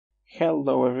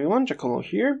Hello everyone, Giacomo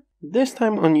here. This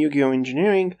time on Yu-Gi-Oh!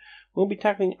 Engineering, we'll be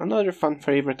tackling another fan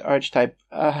favorite archetype,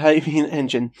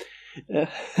 engine.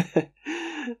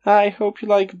 I hope you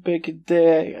like big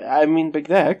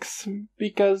decks,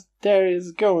 because there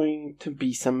is going to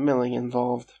be some milling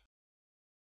involved.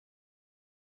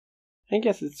 I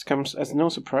guess it comes as no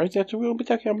surprise that we'll be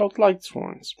talking about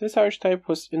Lightsworns. This archetype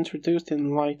was introduced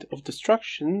in Light of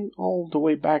Destruction all the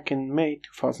way back in May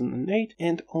 2008,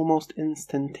 and almost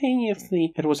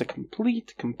instantaneously it was a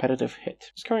complete competitive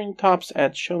hit, scoring tops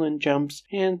at Shonen Jumps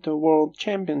and the World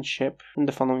Championship in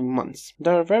the following months.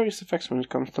 There are various effects when it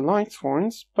comes to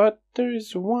Lightsworns, but there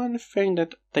is one thing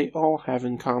that they all have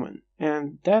in common,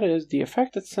 and that is the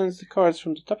effect that sends the cards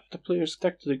from the top of the player's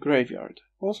deck to the graveyard,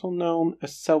 also known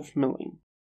as self-milling.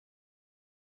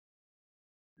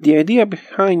 The idea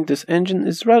behind this engine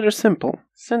is rather simple.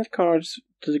 Send cards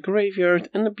to the graveyard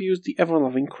and abuse the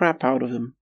ever-loving crap out of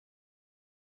them.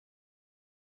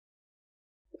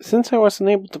 Since I was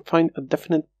unable to find a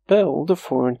definite build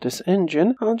for this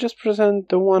engine, I'll just present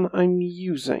the one I'm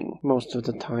using most of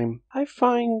the time. I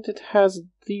find it has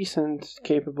decent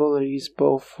capabilities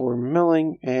both for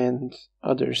milling and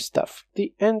other stuff.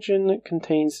 The engine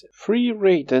contains 3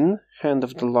 Raiden, Hand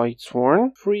of the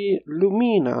Lightsworn, 3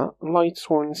 Lumina,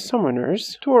 Lightsworn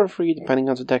Summoners, 2 or 3, depending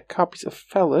on the deck, copies of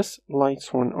Felis,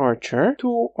 Lightsworn Archer, 2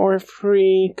 or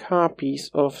 3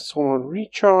 copies of Solar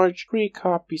Recharge, 3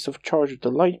 copies of Charge of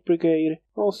the Light Brigade,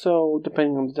 also,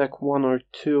 depending on the deck, 1 or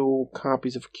 2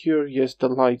 copies of Curious, the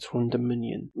Lightsworn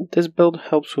Dominion. This build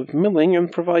helps with milling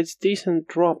and provides decent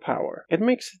draw power. It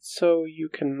makes it so you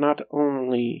can not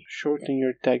only shorten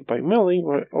your deck by milling,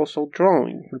 but also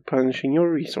drawing, replenishing your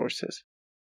resources.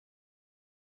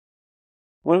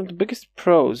 One of the biggest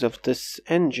pros of this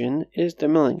engine is the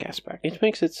milling aspect. It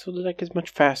makes it so the deck is much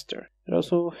faster. It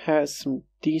also has some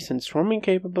decent swarming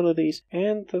capabilities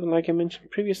and, like I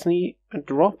mentioned previously, a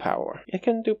draw power. It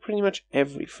can do pretty much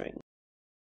everything.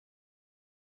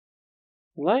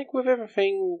 Like with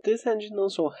everything, this engine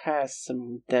also has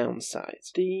some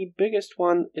downsides. The biggest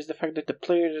one is the fact that the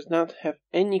player does not have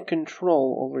any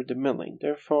control over the milling.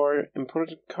 Therefore,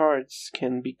 important cards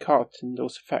can be caught in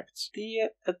those effects. The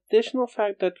additional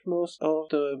fact that most of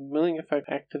the milling effects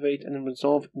activate and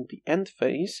resolve in the end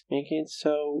phase, making it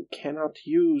so you cannot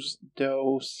use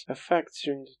those effects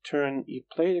during the turn you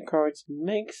play the cards,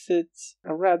 makes it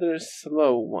a rather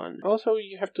slow one. Also,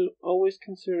 you have to always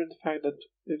consider the fact that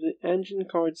if the engine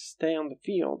cards stay on the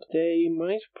field, they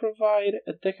might provide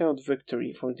a deck-out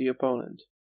victory for the opponent.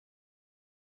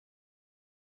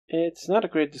 It's not a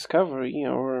great discovery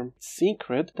or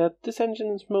secret that this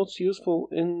engine is most useful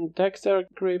in decks that are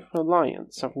Grave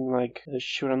Reliant, something like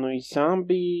Shuranoid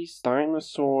Zombies,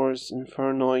 Dinosaurs,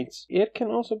 Infernoids. It can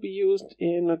also be used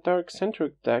in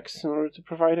Dark-centric decks in order to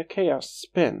provide a Chaos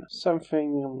spin,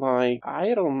 something like,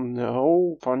 I don't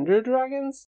know, Thunder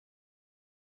Dragons?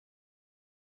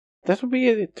 That will be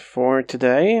it for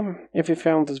today. If you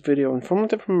found this video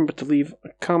informative, remember to leave a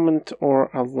comment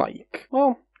or a like.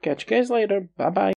 Well, catch you guys later. Bye bye.